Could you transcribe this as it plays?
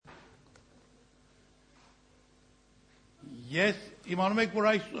Ես իմանում եք, որ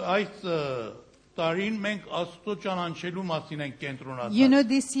այս տարին մենք Աստծո ճանաչելու մասին ենք կենտրոնացած։ You know,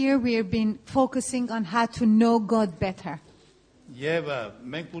 this year we have been focusing on how to know God better. Եվ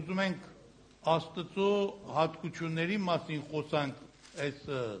մենք ուզում ենք Աստծո հատկությունների մասին խոսանք այս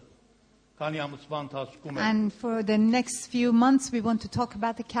քանի ամսվա ընթացքում։ And for the next few months we want to talk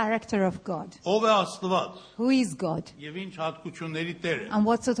about the character of God. Ով է Աստված Who is God? եւ ինչ հատկությունների տեր է։ And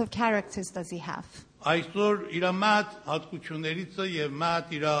what sort of characters does he have? Այսօր իր մատ հատկություններից եւ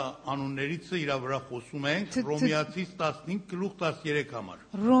մատ իր անուններից իր վրա խոսում ենք Հռոմեացիս 15:13 համար։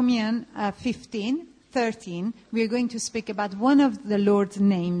 Romans 15:13, we are going to speak about one of the Lord's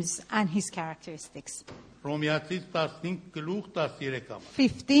names and his characteristics. Հռոմեացիս 15:13 համար։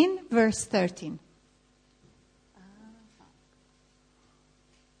 15 verse 13.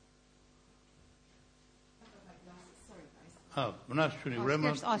 Հա, մնաց չունի,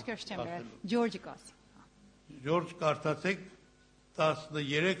 ուրեմն Georgios. Ժորժ կարդացեք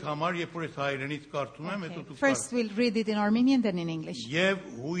 13 համար, երբ որ ես հայերենից կարդում եմ, հետո դուք First we'll read it in Armenian, then in English. Եվ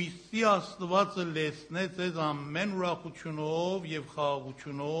հույսի Աստվածը լեցնեց ձեզ ամեն ուրախությունով եւ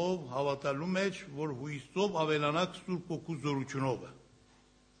խաղաղությունով հավատալու մեջ, որ հույսով ավելանաք Սուրբ Հոգու զորությունով։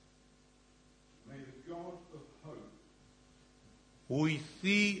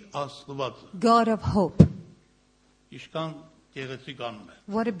 Հույսի Աստվածը։ God of hope. Իշքան գեղեցիկ անուն է։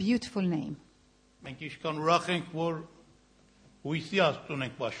 What a beautiful name. Մենք իշքան ուրախ ենք, որ հույսի Աստծուն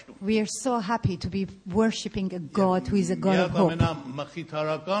ենք պաշտում։ We are so happy to be worshipping a God who is a God of hope.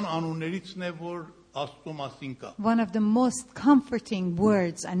 Մխիթարական անուններիցն է, որ Աստծո մասին կա։ One of the most comforting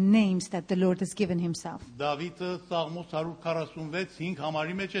words and names that the Lord has given himself. Դավիթը Սաղմոս 146 5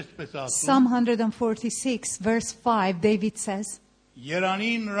 համարի մեջ էսպես է ասում։ Psalm 146 verse 5, David says,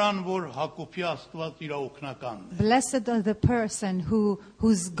 Երանի նրան, որ Հակոբի Աստված իր օգնականն է։ Blessed are the person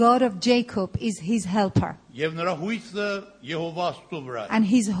whose God of Jacob is his helper. Եվ նրա հույսը Եհովա Աստծո վրա է։ And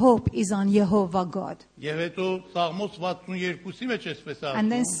his hope is on Jehovah God. Եվ հետո Սաղմոս 62-ի մեջ էսպես է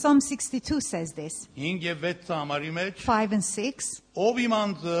And then ասում։ Psalm 62 says this, 5 եւ 6 համարի մեջ 5 and 6. Ով իմ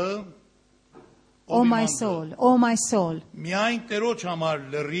անձը, O my soul, O my soul, միայն Տերոջ համար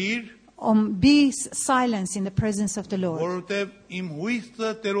լռիր, be silent in the presence of the Lord. որովհետեւ իմ հույսը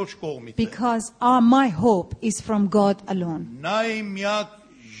Տերոջ կողմից է։ Because my hope is from God alone. Նա իմ միակ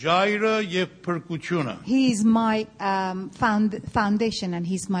ժայռը եւ փրկությունը։ He is my foundation and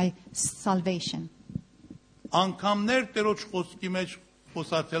he's my salvation. Անգամներ Տերոջ խոսքի մեջ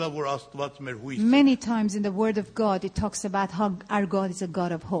խոսացել է, որ Աստված մեր հույսը։ Many times in the word of God it talks about how our God is a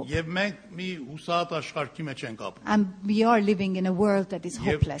God of hope. Եվ մենք մի հուսահատ աշխարհի մեջ ենք ապրում։ And we are living in a world that is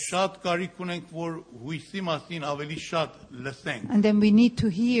Եվ hopeless. շատ կարիք ունենք, որ հույսի մասին ավելի շատ լսենք։ And then we need to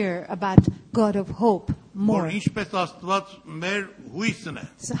hear about God of hope more. Որ ինչպես Աստված մեր հույսն է։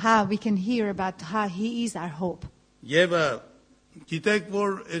 So how we can hear about how he is our hope. Եվ գիտեք,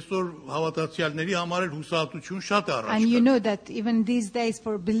 որ այսօր հավատացյալների համար էլ հուսահատություն շատ է And առաջ you գալիս։ know that even these days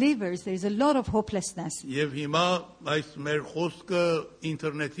for believers there is a lot of hopelessness. Եվ հիմա այս մեր խոսքը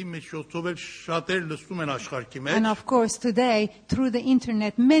ինտերնետի միջոցով էլ շատեր լսում են աշխարհի And մեջ։ of course today through the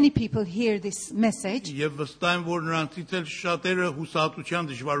internet many people hear this message. Եվ վստահ եմ, որ նրանցից էլ շատերը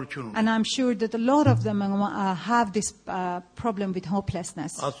հուսահատության դժվարություն ունեն։ And I'm sure that a lot of them have this problem with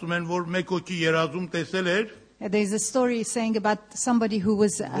hopelessness. Ասում են, որ մեկ հոգի երազում տեսել էր, There is a story saying about somebody who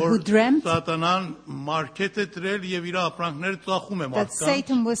dreamt Սատանան մարքետ է դրել եւ իր ապրանքները ծախում է that մարդկանց։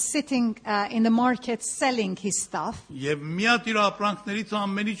 Satan was sitting in the market selling his stuff. Եվ միատ իր ապրանքներից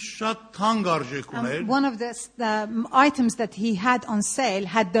ամենից շատ թանկ արժեք ուներ։ And one of the items that he had on sale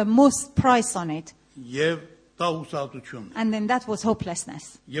had the most price on it. Եվ դա հուսահատությունն է։ And then that was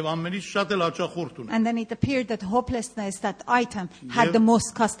hopelessness. Եվ ամենից շատ էլ հաճախորդ ունի։ And then it appeared that hopelessness, that item, had the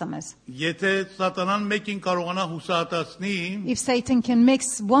most customers. Եթե Սատանան մեկին կարողանա հուսահատացնի, If Satan can make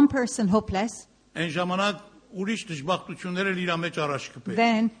one person hopeless, այն ժամանակ ուրիշ դժբախտություններ էլ իր մեջ առաջ կպե։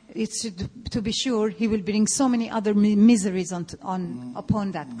 then it's to be sure he will bring so many other miseries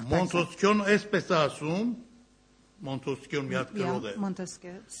upon that person. Մոնտեսկյոն այսպես է ասում, Մոնտեսկյոն մի հատ գրող է։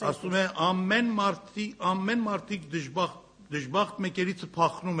 Montesquieu says Ասում է ամեն մարդիկ դժբախտ մեկերից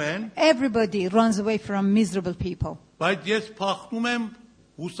փախնում են, everybody runs away from miserable people. բայց ես փախնում եմ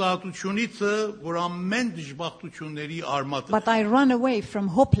հուսահատությունից, որ ամեն դժբախտությունների արմատը։ But I run away from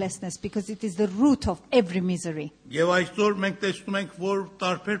hopelessness because it is the root of every misery. Եվ այսօր մենք տեսնում ենք, որ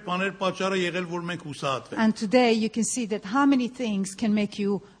տարբեր բաներ պատճառ է եղել, որ մենք հուսահատվենք։ And today you can see that how many things can make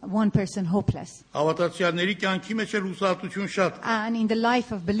you one person hopeless. Հավատացյալների կյանքի մեջ էլ հուսահատություն շատ կա։ And in the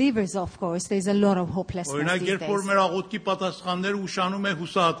life of believers, of course, there's a lot of hopelessness Օրինակ, these երբ որ days. մեր աղոթքի պատասխանները ուշանում է,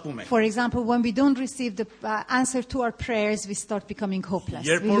 հուսահատվում ենք։ For example, when we don't receive the answer to our prayers, we start becoming hopeless.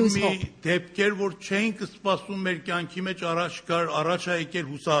 Երբ we որ lose մի hope. դեպքեր, որ չենք սպասում մեր կյանքի մեջ առաջ է եկել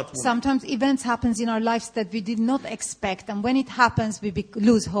հուսահատվում։ Sometimes events happens in our lives that we did not expect, and when it happens, we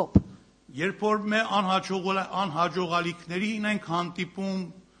lose hope. Երբ որ մենք անհաջողալիքներին ենք հանդիպում,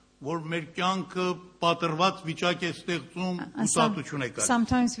 որ մեր կյանքը պատրված վիճակ է ստեղծում, հուսահատություն է կար։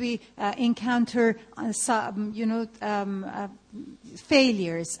 Sometimes we encounter,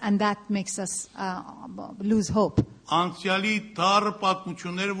 failures, and that makes us lose hope. Անցյալի դառը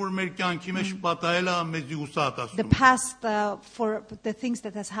պատմությունները, որ մեր կյանքի մեջ պատահել է, մեզի The հուսահատացնում։ past, for the things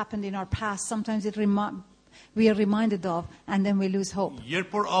that has happened in our past, sometimes we are reminded of, and then we lose hope. Երբ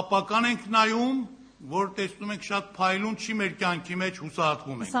որ ապական ենք նայում, որ տեսնում ենք շատ փայլուն չի մեր կյանքի մեջ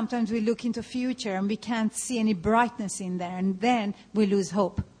հուսահատվում ենք։ Sometimes we look into future and we can't see any brightness in there, and then we lose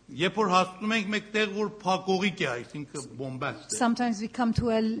hope. Երբ որ հասնում ենք մեկտեղ, որ փակողիկ է, այսինքն բոմբաստ է։ Sometimes we come to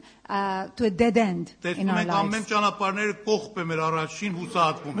a dead end in Տեսնում our ենք ամեն lives. ճանապարհները կողպ է մեր առաջին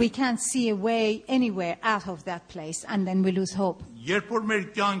հուսահատվում We ենք։ can't see a way anywhere out of that place, and then we lose hope. Երբ որ մեր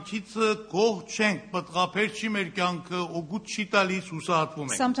կյանքից կող չենք, պատղափեր չի մեր կյանքը, օգուտ չի տալիս,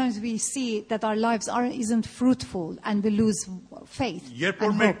 հուսահատվում ենք։ Sometimes we see that our lives isn't fruitful, and we lose faith Երբ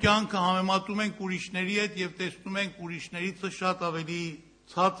որ and մեր hope. կյանքը համեմատում ենք ուրիշների հետ եւ տեսնում ենք ուրիշներից շատ ավելի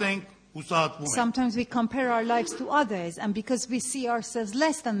ցած ենք, հուսահատվում ենք։ Sometimes we compare our lives to others, and because we see ourselves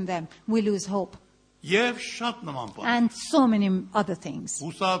less than them, we lose hope. Եվ շատ նման բան։ And so many other things.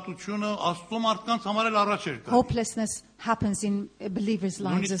 Հուսահատությունը Աստծո մարդկանց համար էլ առաջ էր գալիս։ Hopelessness happens in believers'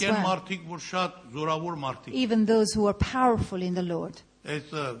 lives as Նույնիսկ այն well. մարդիկ, որ շատ զորավոր մարդիկ։ Even those who are powerful in the Lord.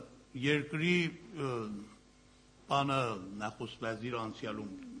 Այս երկրի բանը նախոսվազիր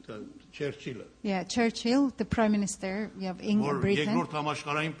անցյալում Չերչիլը, Yeah, Churchill, the Prime Minister of որ England, Britain. երկրորդ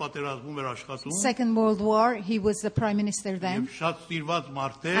համաշխարհային պատերազմում էր աշխատում Second World War, he was the Prime Minister then. եւ շատ սիրված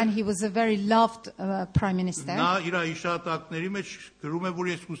մարդ էր։ And he was a very loved Prime Minister. Նա իր հիշատակների մեջ գրում է,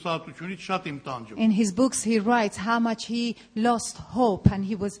 որ ես հուսահատությունից շատ եմ տանջում։ In his books, he writes how much he lost hope and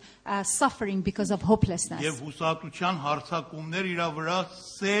he was suffering because of hopelessness. Եվ հուսահատության հարցակումներ իր վրա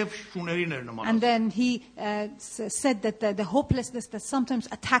սև շուներին էր նման։ And then he said that the hopelessness that sometimes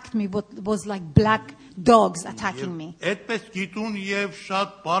attacked me was like black dogs attacking me. Այդպես գիտուն եւ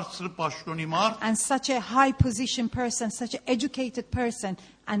շատ բարձր պաշտոնի մարդ And such a high position person, such an educated person,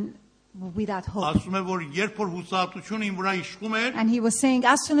 and without hope. ասում է, որ երբ որ հուսահատությունը իմ վրա իշխում էր, And he was saying,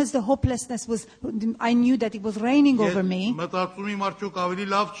 as soon as the hopelessness was, I knew that it was raining over me. մտածում եմ արդյոք ավելի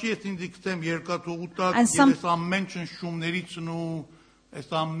լավ չի ես ինձ գցեմ երկաթողուտակ And եւ some- այս ամեն ճնշումներից ու այս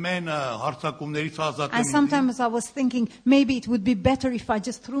ամեն հարցակումներից ազատեմ And ինձ։ sometimes I was thinking, maybe it would be better if I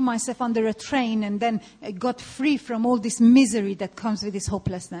just threw myself under a train and then got free from all this misery that comes with this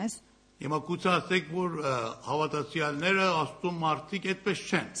hopelessness. Հիմա գուցե ասեք, որ հավատացյալները Աստծո մարդիկ այդպես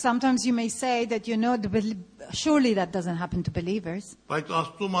չեն, Sometimes you may say that, surely that doesn't happen to believers. բայց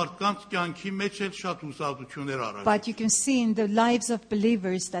Աստծո մարդկանց կյանքի մեջ էլ շատ հուսահատություններ առած։ But you can see in the lives of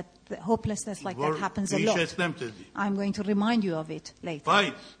believers that the hopelessness like that Որ happens a lot. հիշեցնեմ ձեզի։ I'm going to remind you of it later.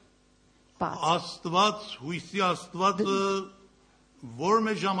 Բայց But Աստված, հույսի Աստվածը որ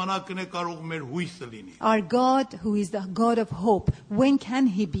մեր ժամանակն է կարող մեր հույսը լինի։ our God, who is the God of hope, when can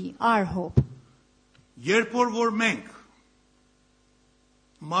he be our hope? Երբ որ մենք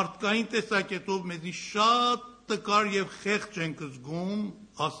մարդկային տեսակետով մեզի շատ տկար եւ խեղճ ենք զգում,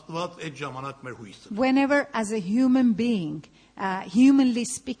 Աստված այդ ժամանակ մեր հույսը։ Whenever, as a human being, humanly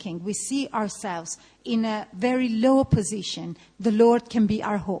speaking, we see ourselves in a very low position, the Lord can be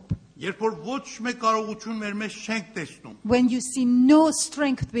our hope. Երբ որ ոչ մեկ կարողություն մեր մեջ չենք տեսնում, When you see no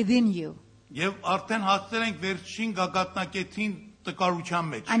strength within you, եւ արդեն հասել ենք վերջին գագաթնակետին տկարության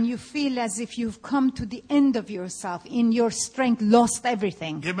մեջ, and you feel as if you've come to the end of yourself, in your strength, lost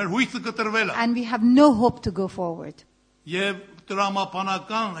everything, եւ մեր հույսը կտրվել է, and we have no hope to go forward. եւ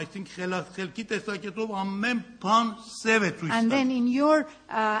տրամապանական, այսինքն խելքի տեսակետով ամեն բան սև է ցույց And տալիս։ then in your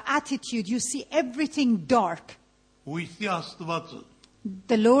attitude, you see everything dark. Հույսի Աստվածը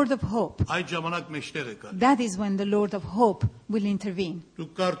The Lord of hope, այդ ժամանակ մեջտեղ է կա։ that is when the Lord of hope will intervene.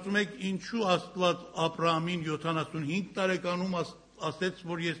 Դուք կարծում եք ինչու Աստված Աբրահամին 75 տարեկանում ասեց,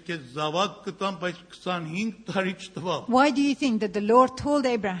 որ ես քեզ զավակ կտամ, բայց 25 տարի չտվավ։ Why do you think that the Lord told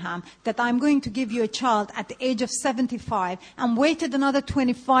Abraham that I'm going to give you a child at the age of 75 and waited another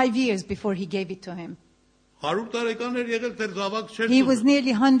 25 years before he gave it to him? 100 տարեկան էր եղել, դեռ զավակ չէր He was տվել։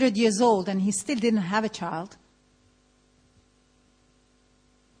 nearly 100 years old and he still didn't have a child.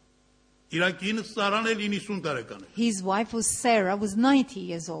 Իր կինը Սարան էլ 90 տարեկան էր։ His wife was Sarah, was 90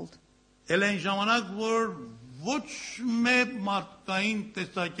 years old. Էլ այն ժամանակ, որ ոչ մեկ մարդկային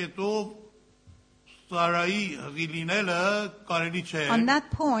տեսակետով Սարայի հղի լինելը կարելի չէ։ On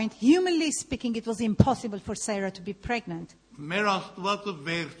that point, humanly speaking, it was impossible for Sarah to be pregnant. մեր Աստվածը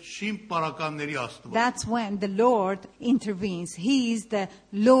վերջին պարականների Աստված։ That's when the Lord intervenes. He is the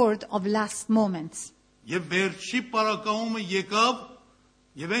Lord of last moments. Եվ վերջի պարակայումը եկավ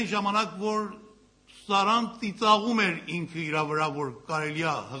եւ այն ժամանակ որ Սարան ծիծաղում էր ինքը իր վրա որ կարելի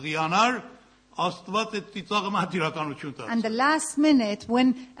է հղիանար, Աստված այդ ծիծաղը մատիրականություն տաց։ And the last minute when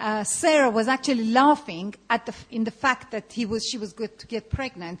Sarah was actually laughing in the fact that she was good to get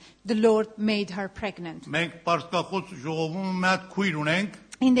pregnant, the Lord made her pregnant. Մենք Պարսկախոս ժողովում մի հատ քույր ունենք,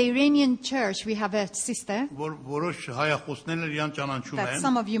 In the Iranian church we have a sister որ որոշ հայախոսներն իրան ճանաչում that են,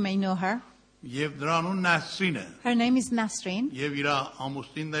 some of you may know her. եւ դրա անունը Նասրին է, Her name is Nasrin. եւ իր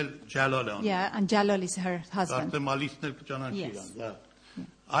ամուսինն էլ Ջալալ է։ Yeah, and Jalal is her husband. Կարծեմ Ալիսն էլ կճանաչի Yes. իրան, լավ։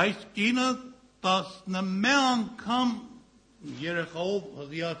 Այս կինը 11 անգամ երեխայով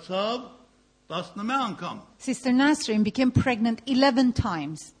հղիացավ, 11 անգամ, Sister Nasrin became pregnant 11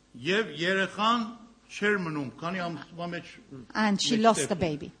 times եւ երեխան չէր մնում, քանի ամսվա մեջ and she lost the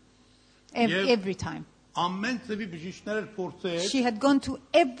baby. Every time. Ամեն ծավի բժիշկներ փորձել, She had gone to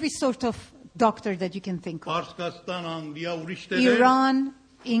every sort of doctor that you can think of. Պարսկաստան, Անգլիա, ուրիշ տեղեր, Iran,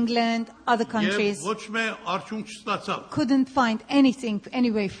 England, other եւ countries ոչ մի արդյունք չստացավ։ couldn't find anything,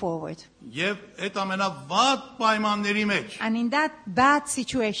 any way forward. Եվ այդ ամենավատ պայմանների մեջ And in that bad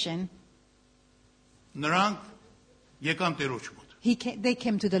situation, նրանք եկան Տերոջ մոտ։ they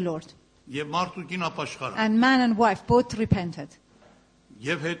came to the Lord. Եվ մարդու կին ապաշխարան։ And man and wife both repented.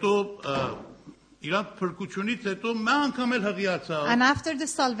 Եվ հետո իրանք փրկությունից հետո մի անգամ էլ հղիացավ, And after the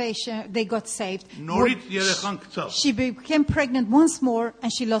salvation, they got saved. նորից երեխան գցավ։ She became pregnant once more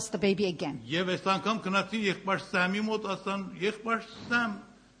and she lost the baby again. Եվ այս անգամ գնացին եղբայր Սամի մոտ, ասան, եղբայր Սամ,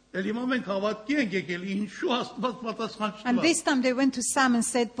 էլ հիմա մենք հավատքի ենք եկել, ինչու Աստված պատասխան And չտա։ this time they went to Sam and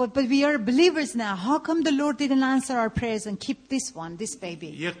said, but we are believers now. How come the Lord didn't answer our prayers and keep this one, this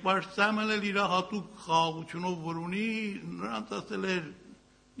baby? Եղբայր Սամն էլ իր հատուկ խաղաղությունով որ ունի, նրանց ասել էր,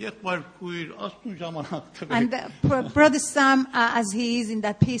 եղբայր քույր, աստուն ժամանակ տվեք։ And Brother Sam, as he is in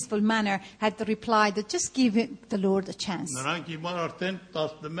that peaceful manner, had replied that just give the Lord a chance. Նրանք հիմա արդեն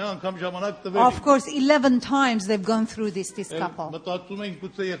 11 անգամ ժամանակ տվել։ Of course, 11 times they've gone through this couple. Մտածում ենք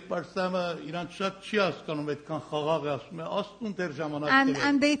գուցե եղբայր Սամը իրանք շատ չի հասկանում այդքան խաղաղ է, ասում է, աստուն դեր ժամանակ տվել։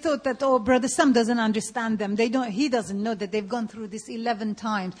 And they thought that, oh, Brother Sam doesn't understand them. He doesn't know that they've gone through this 11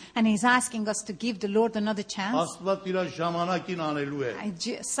 times. And he's asking us to give the Lord another chance. Աստված իր ժամանակին անելու է։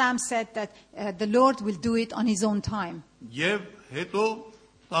 And Sam said that the Lord will do it on his own time. Եվ հետո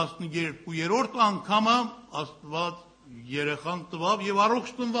 12-րդ անգամը Աստված երեխան տվավ եւ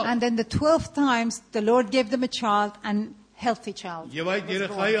առողջ տվավ։ And then the 12th times, the Lord gave them a child and healthy child. Եվ այդ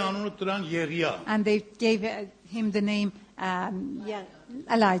երեխայի անունը դրան Եղիա։ And they gave him the name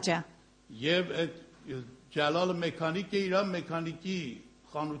Elijah. Եվ այդ Ջալալը մեխանիկ է, իր մեխանիկի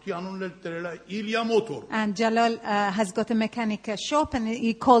խանութի անունն էլ դրել է Իլիա Մոտոր։ And Jalal has got a mechanic shop and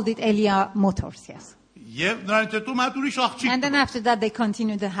he called it Elia Motors, yes. Եվ նրանց հետո մատ ուրիշ աղջիկ։ And then after that they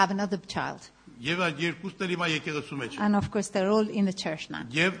continued to have another child. Եվ այդ երկուսն էլ հիմա եկեղեցու մեջ։ And of course they're all in the church now.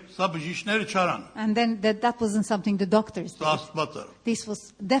 Եվ սա բժիշկները չարան։ And then that wasn't something the doctors did. Սա Աստվածը։ This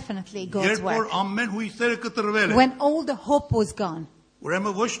was definitely God's Երբ որ work. ամեն հույսերը կտրվել են, When all the hope was gone,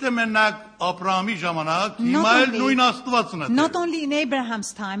 ուրեմն ոչ թե մենակ Աբրահամի ժամանակ, Not հիմա էլ only- նույն Աստվածն է։ not only in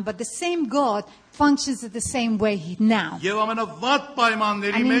Abraham's time, but the same God functions the same way now. Եվ ամենավատ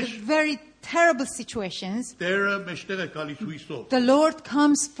պայմանների And in the մեջ very terrible situations, Տերը մեջտեղ է գալիս հույսով։ the Lord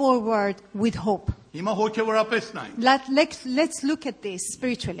comes forward with hope. Հիմա հոգեվորապես նայ։ Let's look at this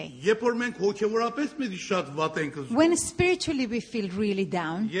spiritually. Երբ որ մենք հոգեվորապես մեզ շատ վատ ենք զգում, When spiritually we feel really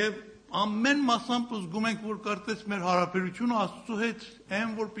down, եւ ամեն մասամբ զգում ենք, որ կարծես մեր հարաբերությունը Աստծո հետ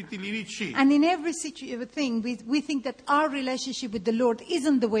այն որ պիտի լինի չի։ and in every thing we think that our relationship with the Lord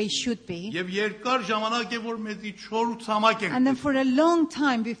isn't the way it should be. Եվ երկար ժամանակ է որ մեզի չոր ու ցամաք And then ենք։ for a long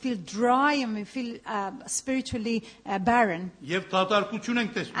time we feel dry and we feel spiritually barren. Եվ դատարկություն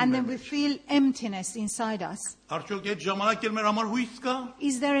ենք And then տեսնում։ we feel emptiness inside us. Արդյոք այդ ժամանակ էլ մեր համար հույս կա։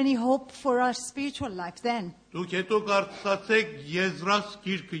 Is there any hope for our spiritual life then? Դուք հետո կարծացեք Եզրას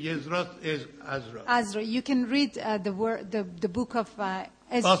գիրքը, Եզրას Ազրա։ Ezra, you can read the book of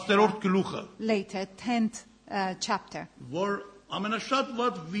Ezra 10-րդ գլուխը, later, 10th chapter. որ ամենաշատ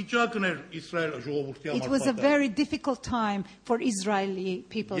վատ վիճակն էր Իսրայել ժողովրդի It համար was a պատահել։ very difficult time for Israeli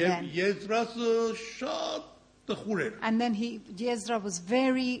people Եվ then. Եզրասը շատ տխուր էր։ And then Ezra was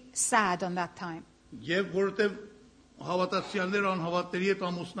very sad on that time. Եվ որովհետև հավատացյալները անհավատների հետ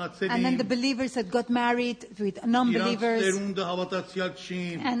ամուսնացել And then the էին, believers had got married with իրանց non-believers. ծերունդը հավատացյալ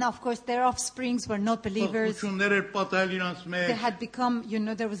չէին, And of course their offsprings were not believers. փոխություններ էր պատահել իրանց They մեջ, had become,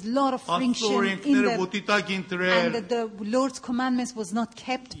 there was a lot of Աստծո friction in օրենքները them. ոտի տակ And ընտրել, the Lord's commandments was not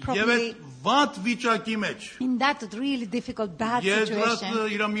kept եւ properly. այդ վատ վիճակի մեջ In that really difficult, bad Եզրասը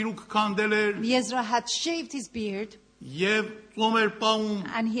situation, իր միրուք քանդել էր Ezra had shaved his beard եւ ծոմ էր պահում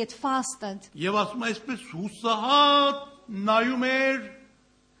and he had fasted. եւ ասում է այսպես հուսահատ նայում էր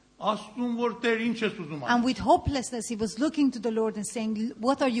Աստուն որ Տեր ինչ ես ուզում And անել with hopelessness, he was looking to the Lord and saying,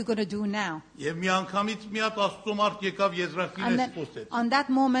 what are you going to do now? եւ մի անգամից մի հատ Աստծո մարդ եկավ Եզրասին And էս then, խոսեց on that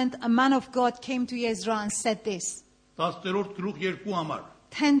moment, a man of God came to Ezra and said this. 10-րդ գլուխ 2 համար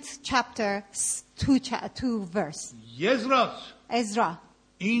 10th chapter, 2 verse. Եզրաս Ezra,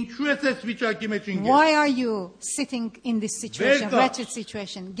 ինչու ես այս վիճակի մեջ ինքես why are you sitting in this situation, Wake up. wretched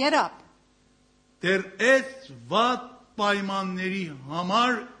situation? Get up. Դեր այս վատ պայմանների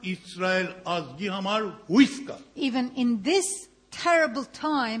համար Իսրայել ազգի համար հույս կա Even in this terrible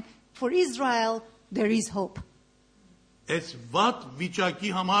time for Israel, there is hope. Այս վատ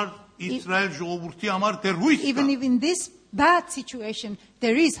վիճակի համար Իսրայել ժողովրդի համար դեռ հույս Even կա if in this bad situation,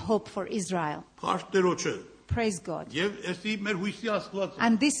 there is hope for Israel. Փառք Տերոջը Praise God. եւ էսի մեր հույսի Աստվածը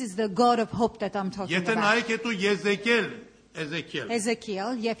And this is the God of hope that I'm talking Եթե about. նայեք հետո Եզեկիել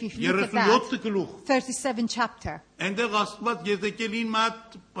Ezekiel, if you look at 37 that, գլուխ 37 chapter. այնտեղ Աստված Եզեկիելին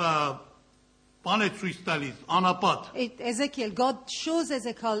մատ բան է ցույց տալիս անապատ Ezekiel, God shows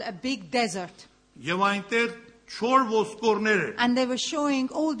Ezekiel a big desert. եւ այնտեղ 4 ոսկորներ էր And they were showing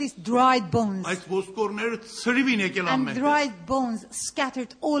all these dried bones. Այս ոսկորները ծրիվին եկել And ամենտեղ dried bones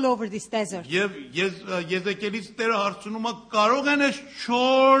scattered all over this desert. Եվ Եզեկիելից Տերը հարցնում է կարող են այս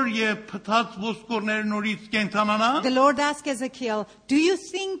 4 եւ փթած ոսկորները նորից կենթանանա The Lord asked Ezekiel, do you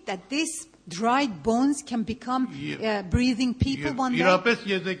think that these dried bones can become breathing people Եվ one day? իրապես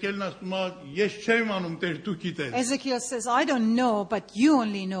Եզեկիելն ասում է ես չեմ անում Տեր դու գիտես Ezekiel says, I don't know, but you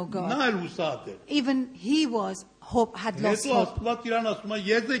only know God. Նա էլ հուսահատ էր Even he had lost Հետո hope. Աստված իրան ասում է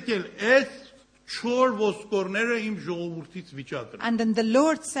Եզեկիել այս 4 ոսկորները իմ ժողովրդից վիճակն And then the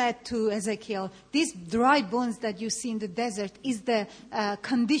Lord said to Ezekiel, these dry bones that you see in the desert is the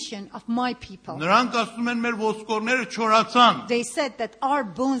condition of my people. Նրանք ասում են մեր ոսկորները չորացան They said that our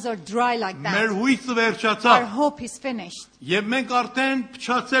bones are dry like Մեր that. հույսը Our վերջացավ hope is finished. Եվ մենք արդեն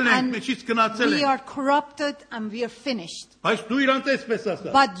փչացել ենք And մեջից գնացել we ենք are corrupted and we are finished. Բայց դու իրանց էսպես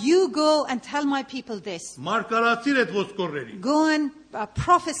ասա But you go and tell my people this. Մարգարացիր այդ ոսկորների Go and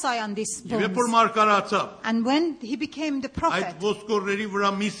prophesy on these Եվ երբ որ bones. մարգարացավ And when he became the այդ prophet ոսկորների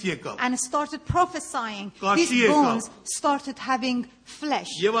վրա միս եկավ and started prophesying, Կաշի these եկավ. bones started having flesh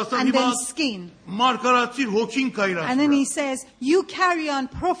Եվ ասա and հիմա then skin. մարգարացիր հոգին կա իրաց And then վրա he says, you carry on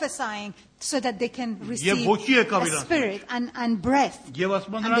prophesying so that they can receive հոգի եկավ a իրանց spirit and breath. Եվ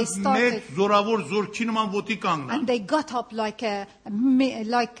ասում են And they նրանք started- մեծ զորավոր զորքի նման ոտի կանգնան And they got up like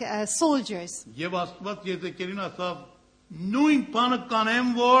soldiers. Եվ Աստված Եզեկիելին ասավ նույն բանը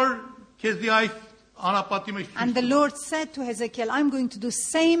կանեմ որ քեզի այս անապատի մեջ And the Lord said to Ezekiel, I'm going to do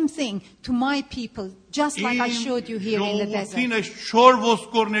same thing to my people, just like I showed you here in the desert. ժողովրդին այս 4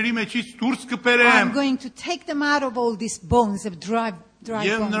 ոսկորների մեջից դուրս I'm կբերեմ going to take them out of all these bones of dry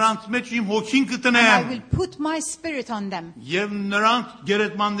Եվ bones. նրանց մեջ իմ հոգին And I կտնեմ will put my spirit on them. Եվ նրանց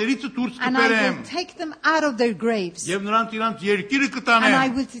գերեզմաններից դուրս And I կբերեմ will take them out of their graves. Եվ նրանց իրանց երկիրը And I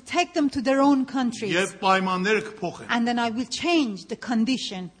կտանեմ will take them to their own countries. Եվ պայմանները կփոխեմ And then I will change the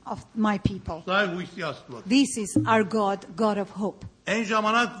condition of my people. Սա է հույսի Աստված This is our God, God of hope. Այն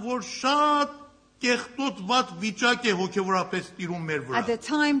ժամանակ որ շատ կեղտոտ վատ վիճակ է հոգևորապես տիրում մեր At վրա the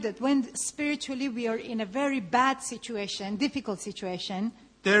time that when spiritually we are in a very bad situation, difficult situation,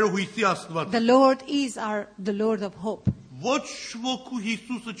 Տերը հույսի Աստված the Lord is the Lord of hope. Ոչ ոքի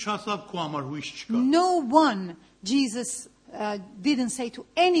Հիսուսը չասավ քո համար հույս չկա No one, Jesus didn't say to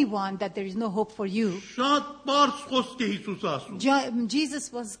anyone that there is no hope for you. Շատ բարձ խոսք է Հիսուսը ասում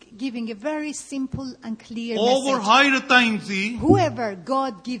Jesus was giving a very simple and clear Ով որ message. հայրը տա ինձի Whoever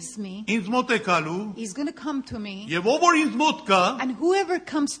God gives me ինձ մոտ է գալու is going to come to me. Եվ ով որ ինձ մոտ կա And whoever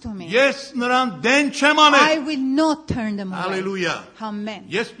comes to me, ես նրան դեն չեմ I անել will not turn them away. Հալելույա Amen.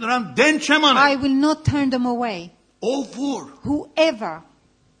 Ես նրան դեն չեմ I անել will not turn them away. Ով որ Whoever,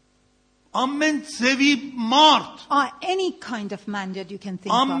 ամեն ծևի մարդ or any kind of man that you can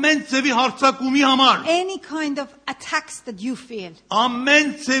think of, ամեն ծևի հարցակումի համար any kind of attacks that you feel,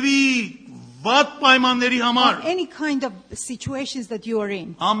 ամեն ծևի վատ պայմանների or համար any kind of situations that you are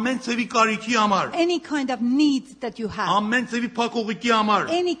in, ամեն ծևի կարիքի համար any kind of needs that you have, ամեն ծևի փակողիկի համար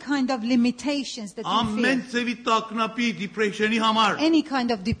any kind of limitations that you ամեն feel, ծևի տակնապի դիպրեսիոնի համար any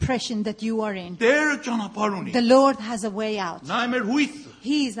kind of depression that you are in, Տերը ճանապարհ ունի the Lord has a way out. Նա է մեր հույսը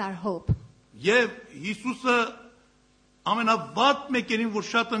He is our hope. Եվ Հիսուսը ամենավատ մեկերին որ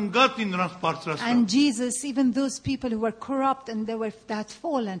շատ ընկած ին նրանց բարձրացավ And Jesus, even those people who were corrupt and they were that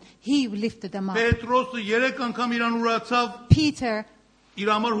fallen, He lifted them up. Պետրոսը 3 անգամ իրան ուրացավ Peter իր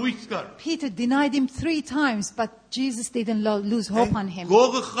համար հույս կար։ Peter denied him 3 times, but Jesus didn't lose hope on him.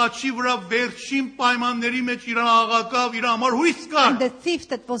 Գողը խաչի վրա վերջին պայմանների մեջ իր աղակավ իր համար հույս կար։ And the thief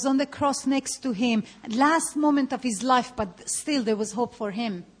that was on the cross next to him, last moment of his life, but still there was hope for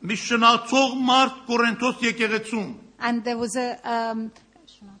him. Մի շնացող մարդ Կորինթոս եկեղեցում։ And there was a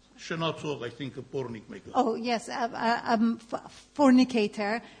Շնացող, այսինքն պորնիկ մեկը։ oh yes, a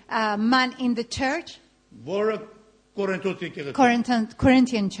fornicator, a man in the church, Որը Կորինթոս եկեղեցում։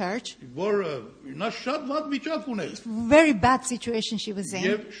 Corinthian church. Որը նա շատ վատ վիճակ ուներ։ Very bad situation she was in.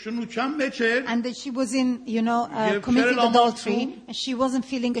 Եվ շնության մեջ էր։ And that she was in, Եվ committing չեր adultery. լամացում, And she wasn't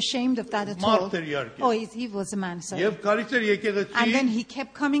feeling ashamed of that at all. մարդ էր իհարկե։ Oh, he was a man, sorry. Եվ գալիս էր եկեղեցի։ And then he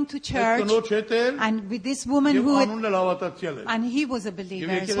kept coming to այդ church. կնոջ հետ էր։ And with this woman Եվ who had, անունն էլ հավատացյալ էր։ and he was a believer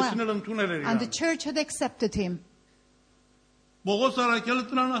Եվ as եկեղեցին well. էլ ընդունել էր And the իրան։ church had accepted him. Պողոս Արաքյալը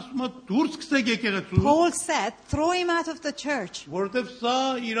նրան ասում է դուրս գցեք եկեղեցու, Paul said, throw him out of the church. որովհետև սա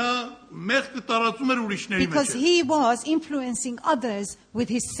իր մեղքը տարածում էր ուրիշների Because մեջ։ he was influencing others with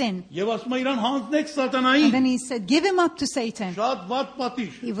his sin. Եվ ասում է իրան հանձնեք And սատանային։ then he said, give him up to Satan. Շատ վատ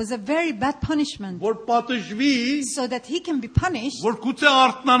պատիժ, It was a very bad punishment. որ պատժվի, So that he can be punished. որ գուցե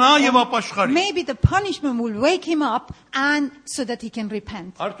արթնանա եւ ապաշխարի։ Maybe the punishment will wake him up and so that he can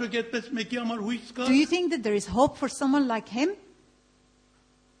repent. Արդյոք այդպես մեկի համար հույս կա։ Do you think that there is hope for someone like him?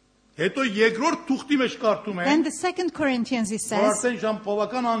 Հետո երկրորդ թուղթի մեջ կարդում Then են, the 2 Corinthians, it որ says, արդեն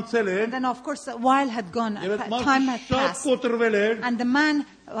ժամփովական անցել է, and then of course a while had gone, եւ այդ time մարդը had շատ passed. կոտրվել էր, And the man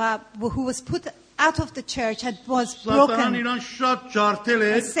who was put out of the church was սատանան broken. իրան շատ ջարդել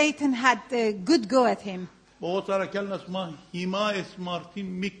էր։ Satan had a good go at him. Պողոս Արաքյալն ասում է, հիմա այս մարդին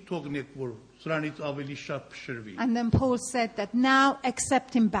մի թողնեք, որ սրանից ավելի շատ փշրվի։ And then Paul said that now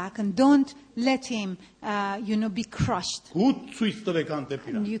accept him back and don't let him, be crushed. Գուտ ցույց տվեք անտեպ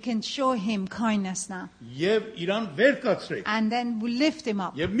իրան։ And you can show him kindness now. Եվ իրան վեր կացրեք։ And then we lift him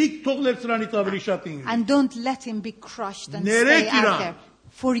up. Եվ մի թողներ սրանից ավելի շատ ինգրի։ And don't let him be crushed and Ներեք stay out իրան։ there.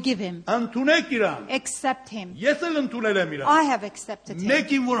 Forgive him. Ընդունեք իրան։ Accept him. Ես էլ ընդունել եմ իրան։ I have accepted him.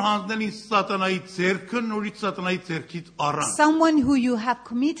 Մեկին որ հանձնելին սատանայի ձեռքը, նորից սատանայի ձեռքից առան։ Someone who you have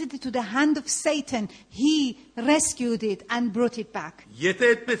committed to the hand of Satan, he rescued it and brought it back.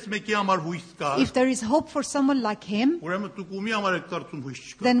 Եթե այդպես մեկի համար հույս կա, If there is hope for someone like him, ուրեմն դուք ումի համար եք կարծում հույս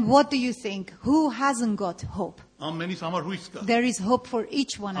չկա։ then what do you think? Who hasn't got hope? Ամենից համար հույս կա։ There is hope for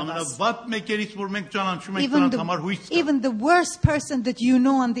each one of us. Ամենավատ մեկերից որ մենք ճանաչում ենք նրանց համար հույս կա։ Even the worst person that you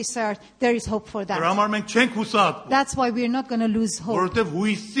know on this earth, there is hope for Դրա that. համար մենք չենք հուսահատվում, That's why we're not going to lose hope. որովհետև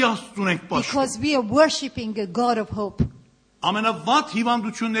հույսի Աստծուն ենք պաշտում։ Because we are worshipping a God of hope. Ամենավատ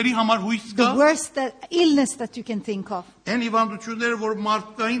հիվանդությունների համար հույս կա։ The worst illness that you can think of. Այն հիվանդությունները, որ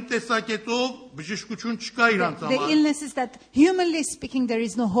մարդկային տեսակետով բժշկություն չկա իրանց The համար։ illness is that, humanly speaking, there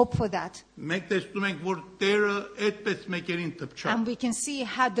is no hope for that. Մենք տեսնում ենք, որ Տերը այդպես մեկերին տպչա։ And we can see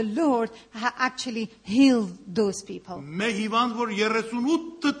how the Lord actually healed those people. Մի հիվանդ, որ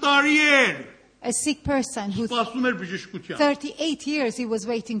 38 տարի էր A sick person who սպասում էր բժշկության։ 38 years he was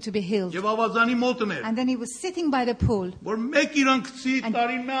waiting to be healed. Եվ ավազանի մոտն էր, And then he was sitting by the pool, որ մեկ իրան գցի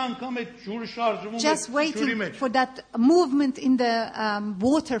տարին մի անգամ այդ ջուրը շարժվում just էր ջուրի waiting մեջ։ for that movement in the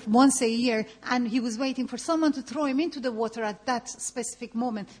water once a year, and he was waiting for someone to throw him into the water at that specific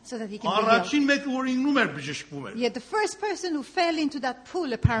moment so that he can be healed. Առաջին մեկը, որ ինգնում էր բժշկվում էր։ Yet the first person who fell into that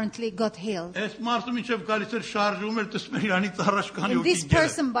pool apparently got healed. Այս մարդը մինչև գալիս էր շարժվում էր, տեսնում էր իրանից առաջ քանի And օր this ինգել։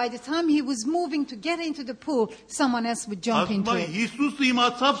 person, by the time he was moving to get into the pool, someone else would jump Ասում into է it. Հիսուսը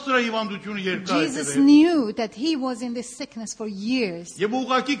իմացավ սրա հիվանդությունը երկար Jesus էր։ knew that he was in this sickness for years. Եվ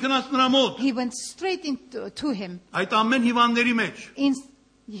ուղղակի քնած նրա մոտ։ He went straight to him. Այդ ամեն հիվանդների մեջ։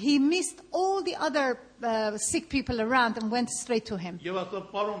 He missed all the other sick people around and went straight to him. Եվ ասա,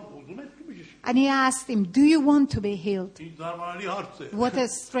 «Պարոն, ուզում եք բժշկ»։ And he asked him, do you want to be healed? Ինչ զարմանալի հարց է։ What a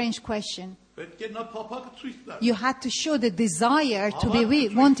strange question. Պետք է նա փափակը ցույց տա։ You had to show the desire to be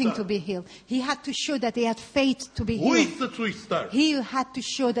wanting to be healed. He had to show that he had faith to be healed. Հույսը ցույց տա։ He had to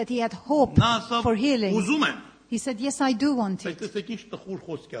show that he had hope Նա ասա, for healing. ուզում եմ։ He said, yes, I do want Բայց it. տեսեք ինչ տխուր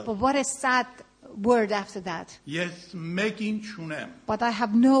խոսք է։ But what a sad word after that. Ես մեկին չունեմ։ But I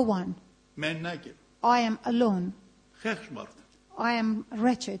have no one. Մենակ եմ։ I am alone. Խեղճ մարդ։ I am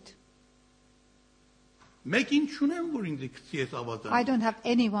wretched. Մեկին չունեմ, որ ինձ գցի այս I ավազանը։ don't have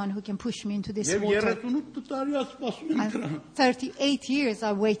anyone who can push me into this Եվ water. 38 տարի ասպասում եմ And դրան։ 38 years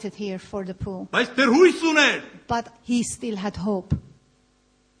I waited here for the pool. Բայց դեռ հույս ուներ։ But he still had hope.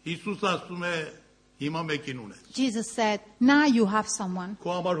 Հիսուս ասում է, հիմա մեկին ունես։ Jesus said, now you have someone.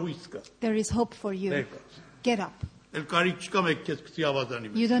 Քո համար հույս կա։ There is hope for you. Ներկաց։ Get up. Էլ կարիք չկա մեկ քեզ գցի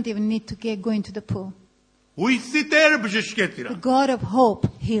ավազանի մեջ։ You don't even need to go into the pool. Հույսի Տերը բժշկեց The իրան։ God of hope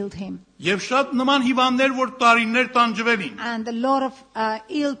healed him. Եվ շատ նման հիվանդներ, որ տարիներ տանջվել էին։ And a lot of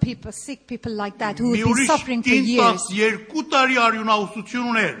ill people, sick people like that who Մի had been ուրիշ suffering for կին years. 12 տարի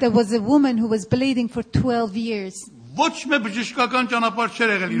արյունահոսություն ուներ։ There was a woman who was bleeding for 12 years. Ոչ մի բժշկական ճանապարհ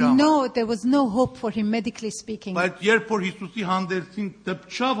չէր եղել իր համար։ No, there was no hope for him medically speaking. Բայց երբ որ Հիսուսի հանդերձին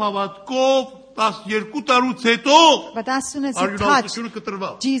դպչավ հավատքով 12 տարուց հետո But as soon as he touched արյունահոսությունը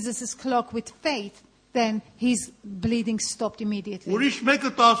կտրվավ։ Jesus' cloak with faith, then his bleeding stopped immediately. Ուրիշ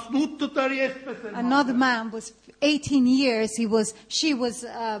մեկը 18 տարի էսպես էր։ Another man was 18 years, she was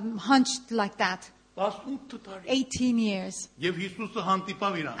hunched like that. 18 տարի։ 18 years. Եվ Հիսուսը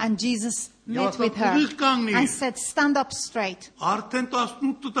հանդիպավ իրան։ And Jesus met ասաց, with her «Ուրիշ կանգնիր»։ and said, stand up straight. Արդեն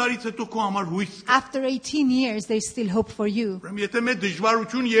 18 տարից հետո քո համար հույս կա։ After 18 years, there's still hope for you. Ուրեմն եթե մեր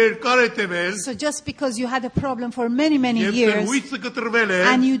դժվարություն երկար է տևել, So just because you had a problem for many եւ դեր years հույսը կտրվել է,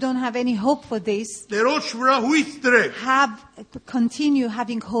 and you don't have any hope for this, Տերոջ վրա հույս դրեք։ continue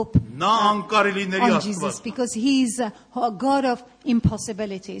having hope Նա անկարելիների on Աստված։ Jesus because He is a God of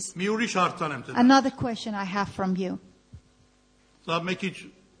impossibilities. Մի ուրիշ հարցան եմ տվել։ Another question I have from you. Սա մի քիչ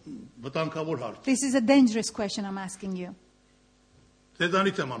վտանգավոր հարց։ This is a dangerous question I'm asking you.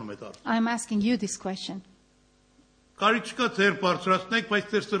 Ձեզանից եմ անում այդ հարցը։ I'm asking you this question. Կարի չկա ձեր բարձրացնեք, բայց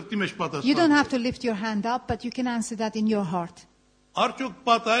ձեր սրտի մեջ You don't պատասխան։ have to lift your hand up, but you can answer that in your heart. Արդյոք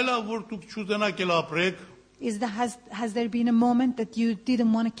պատահել է, որ դուք չուզենաք ել ապրեք Has there been a moment that you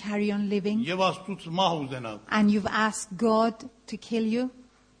didn't want to carry on living եւ Աստծուց մահ ուզենաք։ and you've asked God to kill you?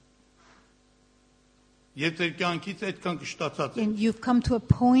 Եվ ձեր կյանքից այդքան կշտացած է։ And you've come to a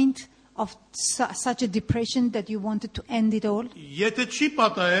point of such a depression that you wanted to end it all? Եթե չի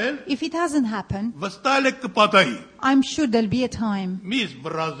պատահել, If it hasn't happened, վստահ եք կպատահի։ I'm sure there'll be a time. Մի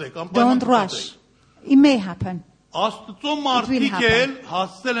վրազեք, անպայման Don't կպատահի։ rush. It may happen. Աստծո մարդիկ էլ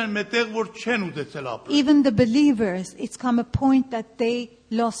հասել են մետեղ, որ չեն ուզեցել ապրել։ Even the believers, it's come a point that they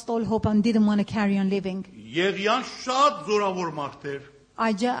lost all hope and didn't want to carry on living. Եղիան շատ զորավոր մարդ էր։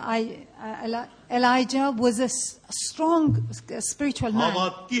 Elijah was a strong spiritual man.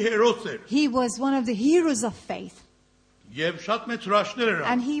 Հավատքի հերոս էր։ He was one of the heroes of faith. Եվ շատ մեծ հրաշքներ էր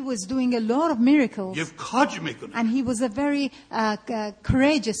And անում։ he was doing a lot of miracles. Եվ քաջ մեկն։ And he was a very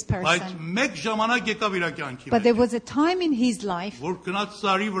courageous Բայց person. մեկ ժամանակ եկավ իր կյանքի But there մեջ, was a time in his life որ գնաց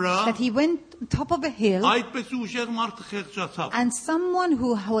սարի վրա, that he went on top of a hill, այդպես ուժեղ մարդը խեղճացավ։ and someone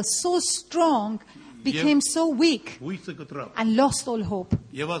who was so strong became so weak Հույսը կտրավ։ and lost all hope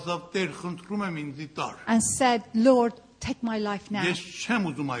Եվ ասավ, Տեր, խնդրում եմ ինձ տար։ and said, Lord, take my life now Ես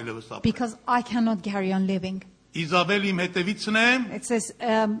չեմ ուզում այլևս ապրել։ because I cannot carry on living. Իզաբել իմ հետևիցն է, It says,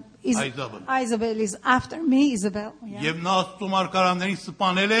 Isabel. Isabel is after me, Isabel. Yeah. եւ նա Աստծո մարգարաններին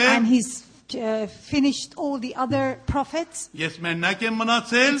սպանել է։ And he's finished all the other prophets. Ես մենակ եմ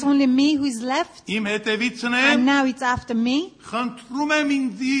մնացել, It's only me who is left. իմ հետևիցն է։ And now it's after me. Խնդրում եմ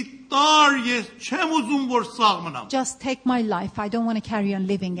ինձ տար, ես չեմ ուզում որ սաղ մնամ։ Just take my life. I don't want to carry on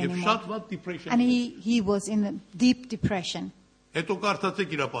living Եվ anymore. շատ վատ depression։ And he was in a deep depression. Հետո կարդացեք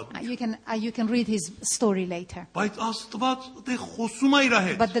իր պատմությունը։ You can read his story later. Բայց Աստված դե խոսում է իր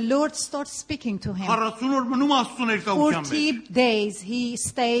հետ։ But the Lord starts speaking to him. 40 օր մնում Աստծո ներկայության 40 մեջ։ days he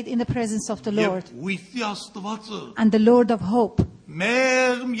stayed in the presence of the Lord. Եվ հույսի Աստվածը And the Lord of hope,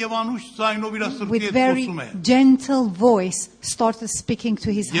 մեղմ եւ անուշ ձայնով իր սրտի with հետ very խոսում է։ gentle voice, started speaking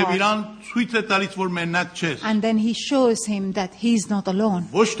to his Եվ heart. իրան ցույց է տալիս որ մենակ չես։ And then he shows him that he's not alone.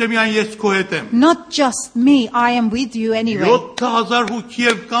 Ոչ թե միայն ես քո հետ եմ։ Not just me, I am with you anyway. 7000 հոգի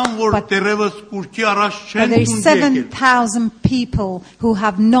էլ կան որ But- դեռևս կուրքի առաջ But չեն there is դուն եկել։ 7,000 people who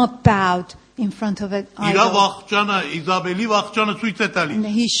have not bowed in front of an Իր idol. վախճանը, Իզաբելի վախճանը ցույց է տալիս։ And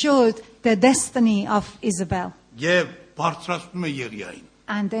he showed the destiny of Isabel. Եվ բարձրացնում է Եղիային։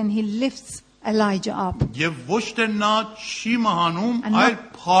 And then he lifts Elijah up. Եվ ոչ թե նա չի մահանում, And այլ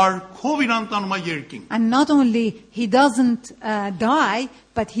not- փառքով իրան տանում է երկին։ And not only he doesn't die,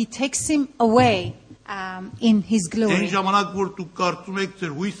 but he takes him away in his Այն glory. ժամանակ որ դուք կարծում եք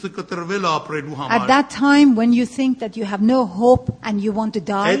ձեր հույսը կտրվել է ապրելու At համար, that time when you think that you have no hope and you want to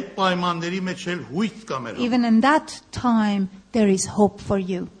die, այդ պայմանների մեջ էլ հույս կա մեր։ even in that time there is hope for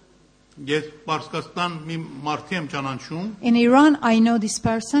you. Ես Պարսկաստան մի մարդի եմ ճանաչում, In Iran, I know this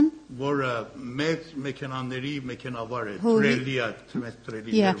person. որ մեծ մեքենաների մեքենավար է, Who- տրելիա,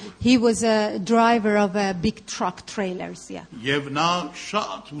 տրելի։ Yeah, he was a driver of big truck trailers. Yeah, Եվ նա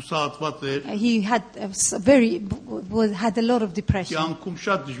շատ հուսահատված էր, he had had a lot of depression. կյանքում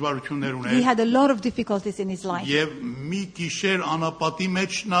շատ դժվարություններ He ուներ, had a lot of difficulties in his life. եւ մի գիշեր անապատի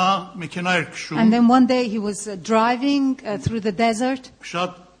մեջ նա մեքենա էր քշում, And then one day he was driving through the desert,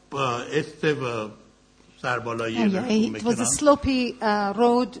 շատ էստև սարբալայի And yeah, it was a մեքենան slopey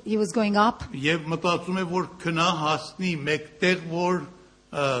road he was going up. եւ մտածում է որ քնա հասնի մեկտեղ որ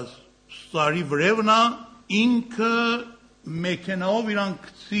սարի վրևնա ինքը մեքենայով իրան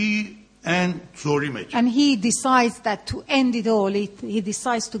գցի and ձորի մեջ And he decides that to end it all, he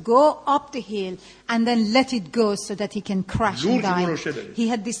decides to go up the hill and then let it go so that he can crash and Լուրջ die. որոշել էր։ He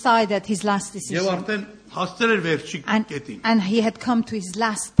had decided his last եւ decision. արդեն հասել էր վերջի կետին And he had come to his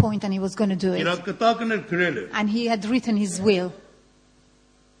last point and he was going to do իր it. կտակն էր գրել էր And he had written his will.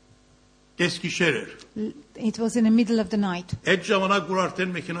 կեսգիշեր էր It was in the middle of the night. այդ ժամանակ որ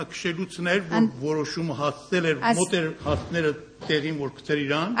արդեն մեքենա քշելուց ներ որ And որոշումը հասել էր as- մոտ էր հասները տեղին որ գցեր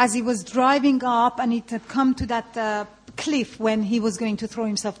իրան As he was driving up and it had come to that cliff when he was going to throw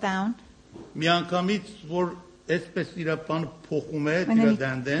himself down, միանգամից որ այսպես իր բան փոխում է and իր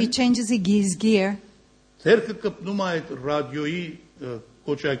then he դանդեն changes his gear. ձերքը կպնում է այդ ռադիոյի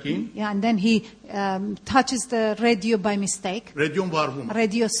կոճակին Yeah, and then he touches the radio by mistake. ռադիոն վառվում է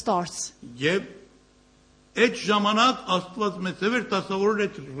Radio starts. եւ այդ ժամանակ Աստված մեծ էր դասավորել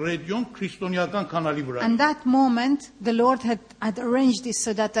այդ ռադիոն քրիստոնեական կանալի վրա And that moment, the Lord had arranged this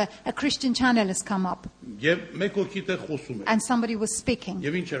so that a Christian channel has come up. եւ մեկ հոգի տեղ խոսում է And somebody was speaking.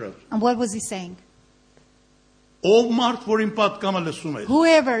 եւ ինչ էր ասում And what was he saying? ով մարդ որ իմ պատկամը լսում է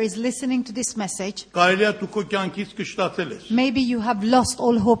Whoever is listening to this message, կարելի է դու քո կյանքից կշտացել ես maybe you have lost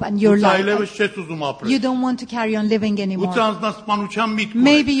all hope and your Դու life. այլևս չես ուզում You ապրել don't want to carry on living ու anymore. ցանցնասպանության միտք ունես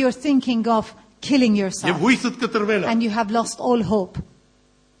Maybe you're thinking of killing եւ yourself հույսդ կտրվել է and you have lost all hope.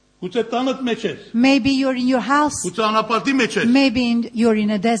 Գուցե տանդ մեջ ես, Maybe you're in your house. գուցե անապատի մեջ ես։ Maybe you're in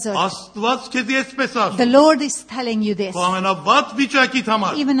a desert. Աստված քեզ այսպես The ասում։ Lord is telling you this. Քո ամենավատ վիճակիդ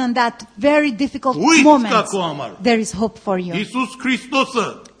համար Even on that very difficult հույս կա moment, քո համար։ there is hope for you. Հիսուս Քրիստոսը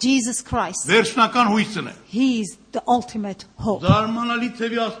Jesus Christ, վերջնական հույսն է։ He is the ultimate hope. Զարմանալի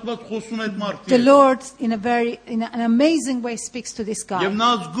ցեվի Աստված խոսում է այդ The մարդի։ Lord, in an amazing way, speaks to this Եվ guy. նա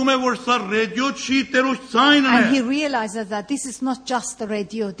զգում է, որ սա ռադիո չի, Տերոջ ցայնն And է։ he realizes that this is not just the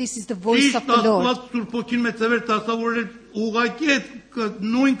radio, this is the voice Ճիշտ of the Lord. Աստված Սուրբ Ոգին մեծ էր դասավորել ուղղակի այդ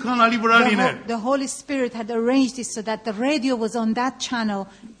նույն կանալի վրա լիներ։ The Holy Spirit had arranged this so that the radio was on that channel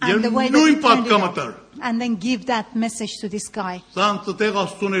and Եվ the way that նույն he turned it պատկամը on, տար։ and then give that message to this guy. Սա անցտեղ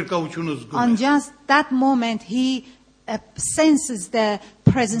Աստծո ներկայությունը զգում On է։ just that moment, he senses the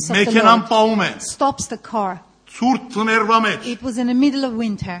presence of the Մեքենան Lord. պահում է, Stops the car. ցուրտ ցներվա մեջ, It was in the middle of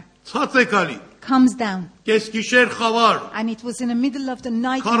winter. ցած է գալի, Comes down. կեսգիշեր խավար, And it was in the middle of the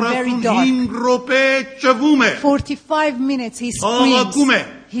night and very dark. 45 րոպե ճվում է, 45 minutes he Աղաղակում screams. է։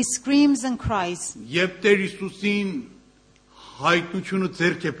 He screams and cries. Եվ Տեր Հիսուսին հայտնությունը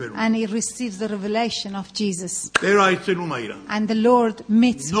ձեռք է բերում։ And he receives the revelation of Jesus. Տեր այցելում է իրան։ And the Lord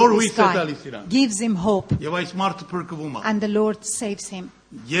meets Նոր with this հույս է guy. տալիս իրան։ Gives him hope. Եվ այս մարդը փրկվում է։ And the Lord saves him.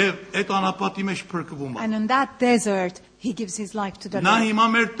 Եվ այդ անապատի մեջ փրկվում է։ And on that desert, he gives his life to the Նա Lord. հիմա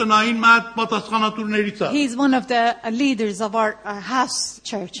մեր տնային մատ պատասխանատուներից է։ He is one of the leaders of our house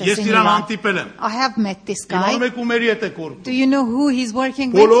churches Ես in իրան Iran. հանդիպել եմ։ I have met this Իմանում guy. եք ու մերի հետ է գործում։ Do you know who he's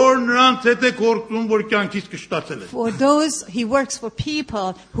working with? Բոլոր նրանց հետ է գործում, որ կյանքից կշտացել է։ For those, he works for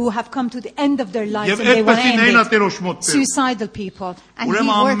people who have come to the end of their lives Եվ and they want to այդպեսին end նա it. Տերոջ մոտ բերում։ Suicidal people. And he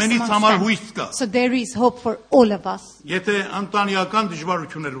Ուրեմն works ամենից amongst համար them. հույս կա։ So there is hope for all of us. Եթե ընտանեկան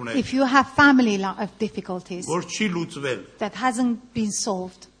դժվարություններ ունեք, If you have family difficulties որ չի լուծվել, that hasn't been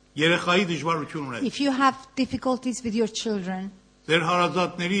solved, երեխայի դժվարություն ունեք, if you have difficulties with your children, ձեր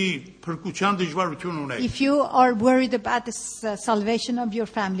հարազատների փրկության դժվարություն ունեք, if you are worried about the salvation of your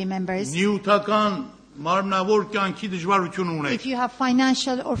family members, նյութական մարմնավոր կյանքի դժվարություն ունեք, if you have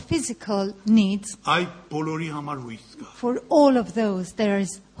financial or physical needs, այդ բոլորի համար հույս կա։ for all of those there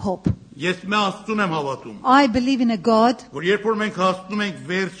is hope. Ես մե Աստծուն եմ հավատում, I believe in a God որ երբ որ մենք հասնում ենք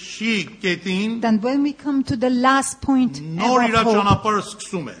վերջի կետին, that when we come to the last point of նոր our իր hope, ճանապարհը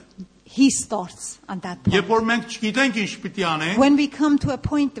սկսում է։ He starts at that point. Երբ որ մենք չգիտենք ինչ պիտի անենք, When we come to a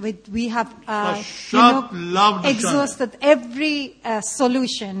point where we have շատ լավ նշան է։ exhausted every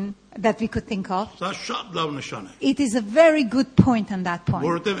solution that we could think of, սա շատ լավ նշան է, it is a very good point on that point.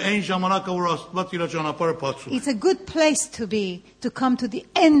 որովհետև այն ժամանակը որ Աստված իր ճանապարհը բացում է, It's a good place to come to the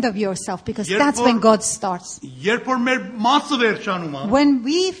end of yourself, because Երբ that's որ- when God starts. երբ որ մեր մասը վերջանում է, When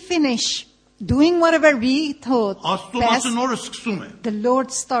we finish doing whatever we thought Աստծո best, մասը նորը սկսում է։ the Lord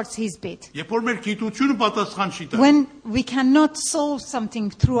starts His bit. Երբ որ մեր գիտությունը պատասխան չի տա, When we cannot solve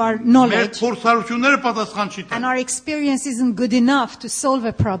something through our մեր knowledge փորձառությունները պատասխան չի and տա, our experience isn't good enough to solve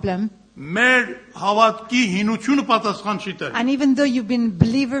a problem, մեր հավատքի հինությունը պատասխան չի տա, and even though you've been a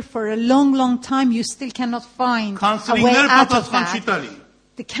believer for a long, long time, you still cannot find a way կանսելինգները out of պատասխան չի that. տալի,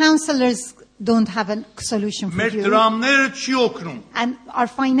 The counselors don't have a solution for Մեր you. դրամները չի օգնում։ And our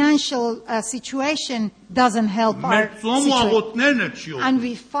financial situation doesn't help our Մեր ծոմ ու situation. աղոթներն էլ չի օգնում։ And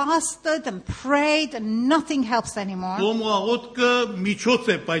we fasted and prayed and nothing helps anymore. Ծոմ ու աղոթքը միջոց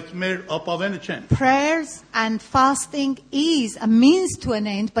է, բայց մեր ապավենը չեն։ Prayers and fasting is a means to an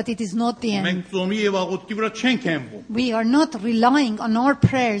end, but it is not the end. Մենք ծոմի եւ աղոթքի վրա չենք հենվում։ We are not relying on our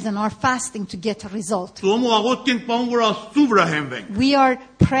prayers and our fasting to get a result. Ծոմ ու աղոթք ենք պահում, որ Աստծո վրա հենվենք։ We are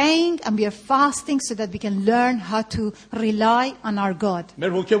praying and we are fasting so that we can learn how to rely on our God.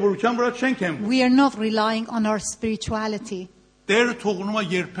 Մեր հոգեվորության վրա չենք հենվում։ We are not relying on our spirituality. Տերը թողնում է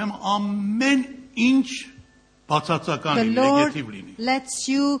երբեմն ամեն ինչ բացածական The լինի, Lord նեգատիվ լինի։ lets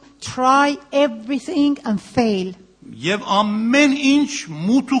you try everything and fail. Եվ amեն ինչ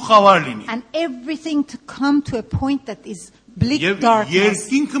մութ ու խավար լինի։ And everything to come to a point that is bleak Եվ darkness.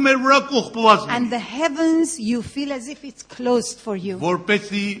 երկինքը մեր վրա կողպված And լինի, the heavens, you feel as if it's closed for you.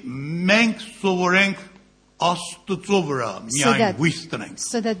 որպեսզի մենք սովորենք Աստծո վրա միայն հույս տնենք։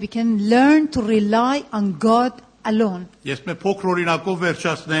 So that we can learn to rely on God alone. Ես մի փոքր օրինակով I'll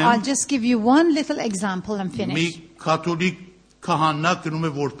վերջացնեմ։ just give you one little example and Մի finish. կաթոլիկ քահանա գնում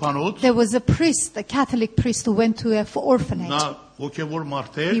է որբանոց, There was a priest, a Catholic priest who went to an orphanage. նա հոգևոր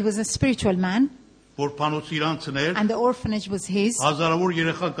մարդ He էր, was a spiritual man որբանոց իրանցն էր, and the orphanage was his. հազարավոր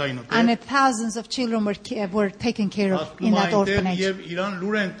երեխա կային And ուտել։ thousands of children were taken care of in Ասում that այնտեղ orphanage. եւ իրան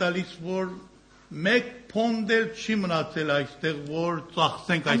լուր են տալիս, որ մեկ փոնդել չի մնացել այստեղ, որ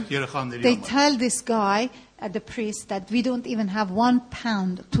ծախսենք այս երեխաների They համար։ tell this guy, the priest, that we don't even have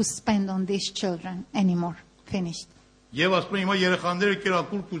 £1 to spend on these children anymore. Finished. Եվ ասում են հիմա երեխաները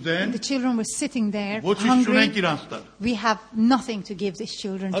կերակուր կուզեն, The children were sitting there ոչինչ չունենք hungry. իրանց տալ։ We have nothing to give these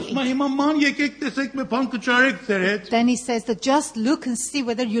children to Ասում են eat. հիմա ման եկեք տեսեք մի բան կճարեք ձեր հետ։ Then he says that just look and see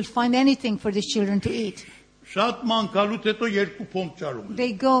whether you'll find anything for these children to eat. Շատ ման գալուց հետո 2 փոնդ ճարում են։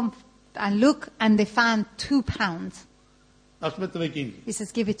 They go and look and they found £2. Ասում են տվեք ինձ։ He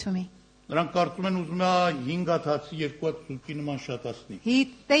says, give it to me. Նրանք կարծում են ուզում է 5 հատ հացի 2 հատ սուլքի նման շատացնի։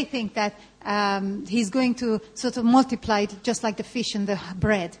 They think that he's going to sort of multiply it just like the fish and the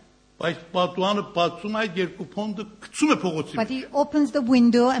bread. Բայց պատուանը բացում է այդ 2 փոնդը գցում է փողոցի But մեջ։ he opens the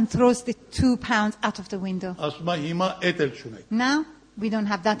window and throws the £2 out of the window. Ասում է հիմա էդ էլ չունեք։ Now, we don't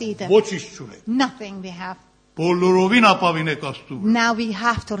have that either. Ոչինչ չունեք։ Nothing we have. Բոլորովին ապավինեք Աստծո վրա։ Now we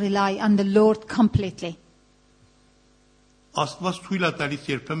have to rely on the Lord completely. Աստված թույլ է տալիս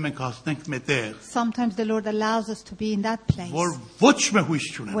երբեմն մենք հասնենք մետեղ, Sometimes the Lord allows us to be in that place որ ոչ մի հույս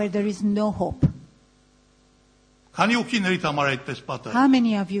չունենք։ where there is no hope. Քանի օքիներիդ համար այդպես պատահ։ How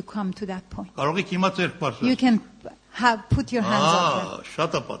many of you come to that point? Կարող եք հիմա ձեր You բարձր։ can put your hands up.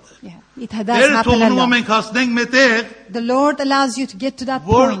 Շատ է պատահ։ Yeah, it does Տերը happen a թողնում է lot. մենք հասնենք մետեղ, The Lord allows you to get to that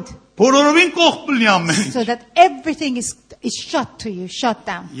որ point բոլորովին կողպլնի ամեն so ինչ։ that everything is shut to you, shut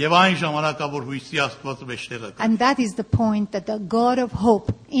down. Եվ այն ժամանակա որ հույսի Աստվածը մեջտեղը կա։ And that is the point that the God of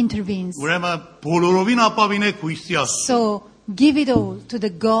hope intervenes. Ուրեմն բոլորովին ապավինեք հույսի Աստծո։ So give it all to the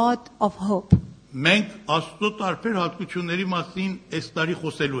God of hope. Մենք Աստծո տարբեր հատկությունների մասին այս տարի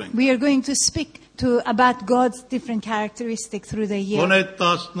խոսելու ենք։ We are going to speak about God's different characteristics through the year. Գոնե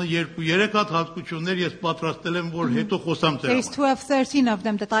 12-3 հատ հատկություններ ես պատրաստել եմ, որ հետո խոսամ There ձեր is համար։ 13 of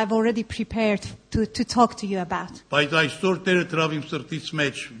them that I've already prepared to talk to you about. Բայց այսօր Տերը տրավ իմ սրտից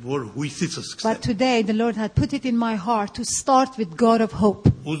մեջ, որ հույսիցս But սկսեմ։ today the Lord had put it in my heart to start with God of hope.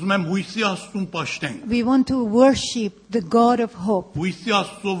 Ուզում եմ հույսի Աստծուն պաշտենք։ We want to worship the God of hope Հույսի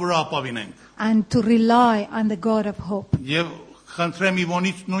Աստծո վրա ապավինենք։ and to rely on the God of hope. Եվ խնդրեմ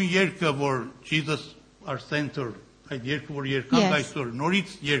Իվոնից նույն երգը, որ Jesus our center, այդ երգը որ երգանք Yes. այսօր,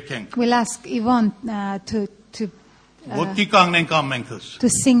 նորից երգենք։ We'll ask Yvonne Ոտքի կանգնենք ամենքս։ to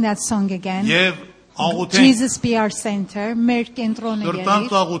sing that song again. Եվ աղոթենք, Jesus be our center. Մեր կենտրոնը սրտանց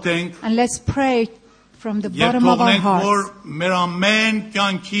եղիր. աղոթենք, And let's pray from the եւ bottom of our թողնենք, որ hearts. մեր ամեն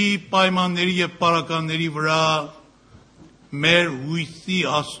կյանքի պայմանների եւ պարականների վրա մեր հույսի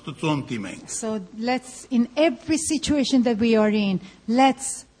Աստծուն դիմենք։ So let's, in every situation that we are in,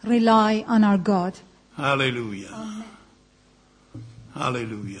 let's rely on our God. Հալելույա։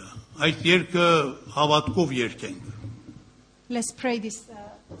 Հալելույա։ Այս երգը հավատքով երգենք։ Let's pray this,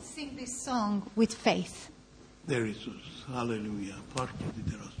 sing this song with faith. Դեր Հիսուս, հալելույա, փառքի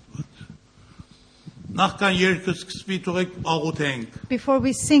Տեր Աստված։ Նախքան երգը սկսվի, թողեք աղոթենք։ Before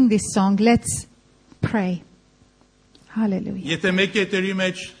we sing this song, let's pray. Hallelujah. Եթե մեկ εταιρի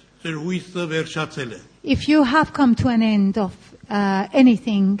մեջ ձեր հույսը վերջացել է, If you have come to an end of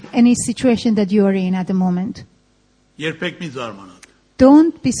anything, any situation that you are in at the moment, երբեք մի զարմանաք։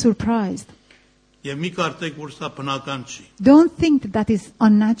 don't be surprised. Եվ մի կարծեք, որ սա բնական չի։ Don't think that that is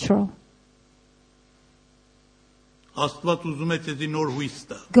unnatural. Աստված ուզում է ցեզի նոր հույս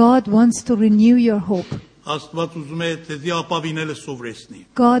տա։ God wants to renew your hope. Աստված ուզում է ցեզի ապավինելը սովորեցնի։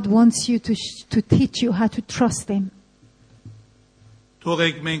 God wants you to teach you how to trust Him.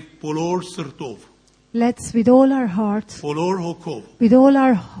 Թողեք մենք բոլոր սրտով, Let's, with all our hearts, բոլոր հոգով with all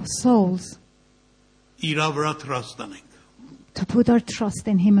our souls, իր վրա թրաստանենք։ to put our trust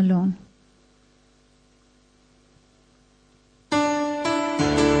in Him alone.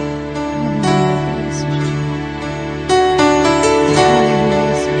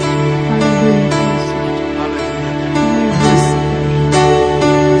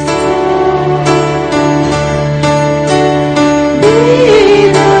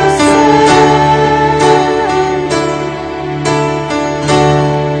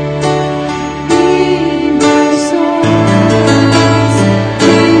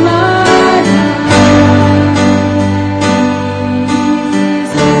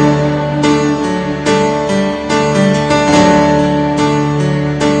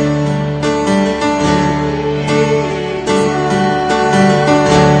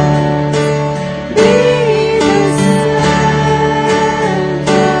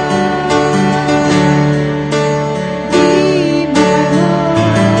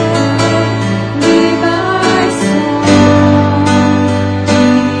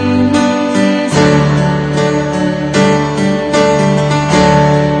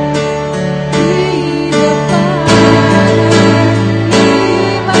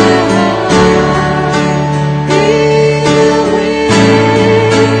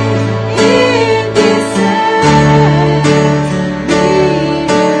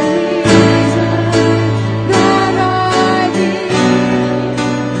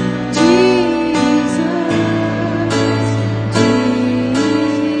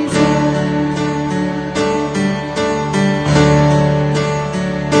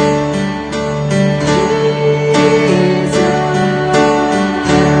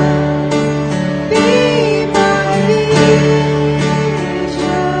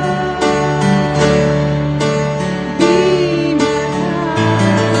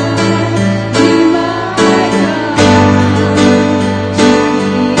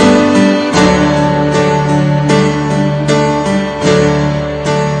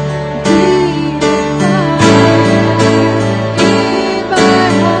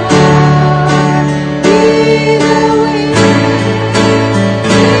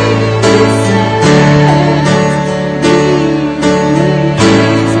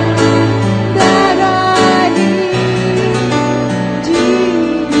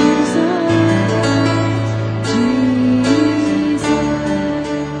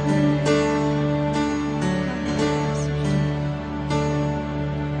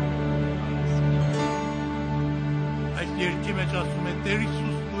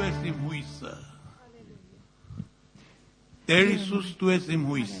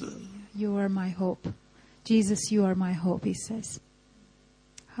 You are my hope. Jesus, you are my hope, he says.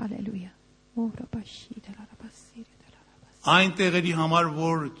 Hallelujah.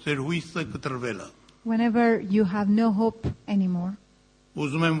 Whenever you have no hope anymore,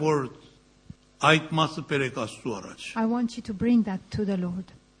 I want you to bring that to the Lord.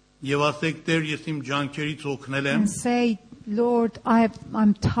 And say, Lord,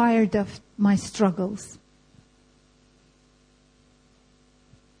 I'm tired of my struggles.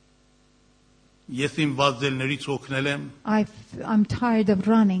 I'm tired of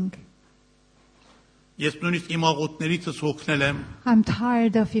running. I'm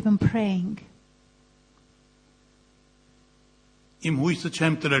tired of even praying.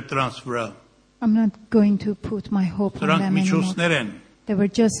 I'm not going to put my hope on them anymore. They were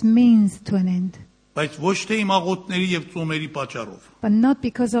just means to an end. But not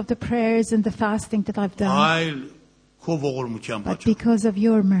because of the prayers and the fasting that I've done, but because of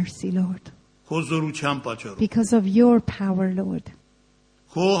your mercy, Lord. Because of your power, Lord.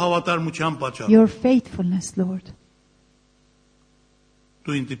 Your faithfulness, Lord.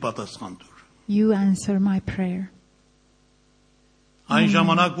 You answer my prayer. When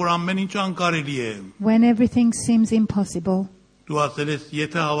everything seems impossible,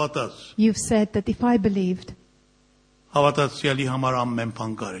 you've said that if I believed, for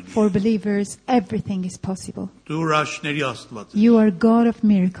believers, everything is possible. You are God of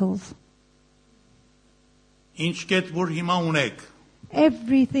miracles.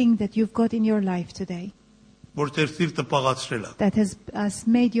 Everything that you've got in your life today that has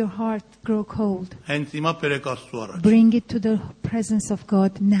made your heart grow cold, bring it to the presence of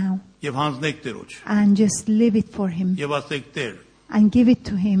God now and just leave it for Him and give it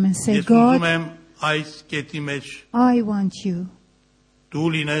to Him and say, God, I want you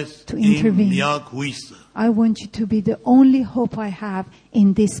to intervene. I want you to be the only hope I have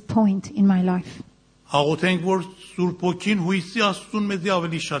in this point in my life.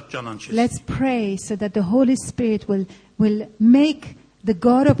 Let's pray so that the Holy Spirit will make the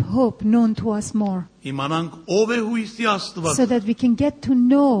God of hope known to us more. So that we can get to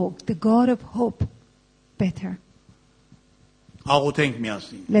know the God of hope better.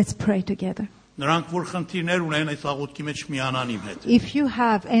 Let's pray together. If you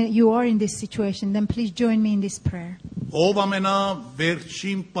have and you are in this situation, then please join me in this prayer.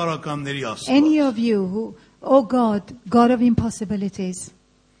 Any of you who, oh God, God of impossibilities,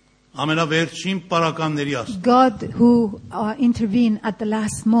 God who intervened at the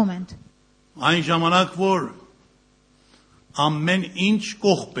last moment,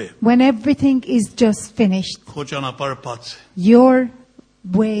 when everything is just finished, your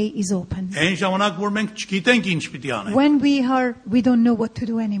way is open. When we don't know what to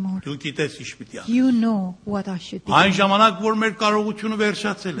do anymore, you know what I should do.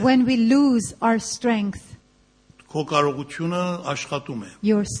 When we lose our strength,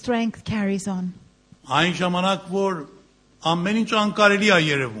 your strength carries on.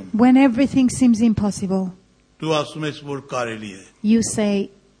 When everything seems impossible, you say,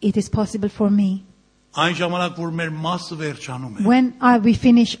 it is possible for me. When we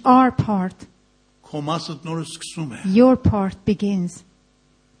finish our part, your part begins.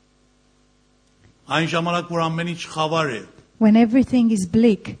 When everything is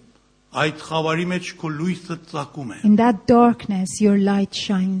bleak, in that darkness your light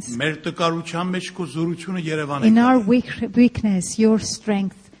shines. In our weakness your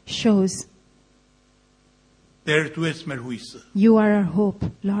strength shows. You are our hope,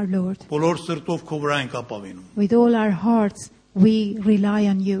 our Lord. With all our hearts we rely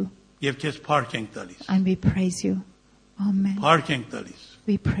on you. And we praise you. Amen.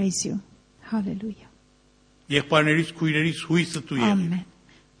 We praise you. Hallelujah. Amen.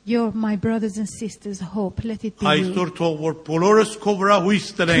 You're my brothers and sisters' hope. Let it be you.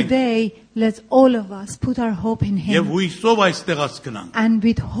 Today, let all of us put our hope in Him. And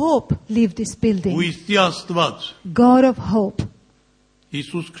with hope, leave this building. God of hope.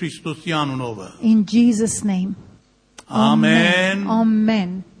 In Jesus' name. Amen.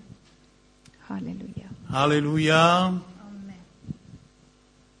 Amen. Hallelujah. Hallelujah.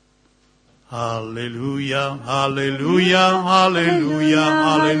 Hallelujah, hallelujah, hallelujah,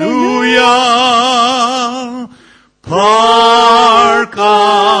 hallelujah.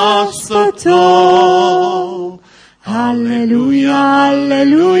 Parkastato. Hallelujah,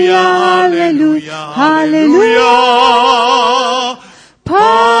 hallelujah, hallelujah, hallelujah.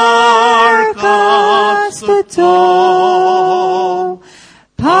 Parkastato.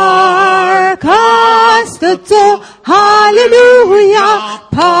 Parkastato. Hallelujah.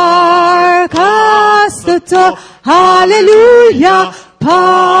 Parkastato, hallelujah,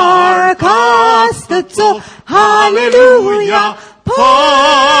 Parkastato, hallelujah,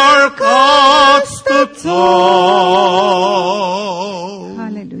 Parkastato.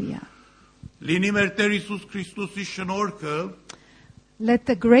 Hallelujah. Let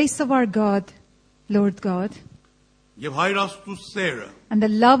the grace of our God, Lord God, and the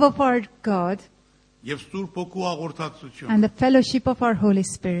love of our God, and the fellowship of our Holy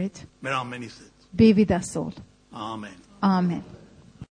Spirit be with us all. Amen. Amen.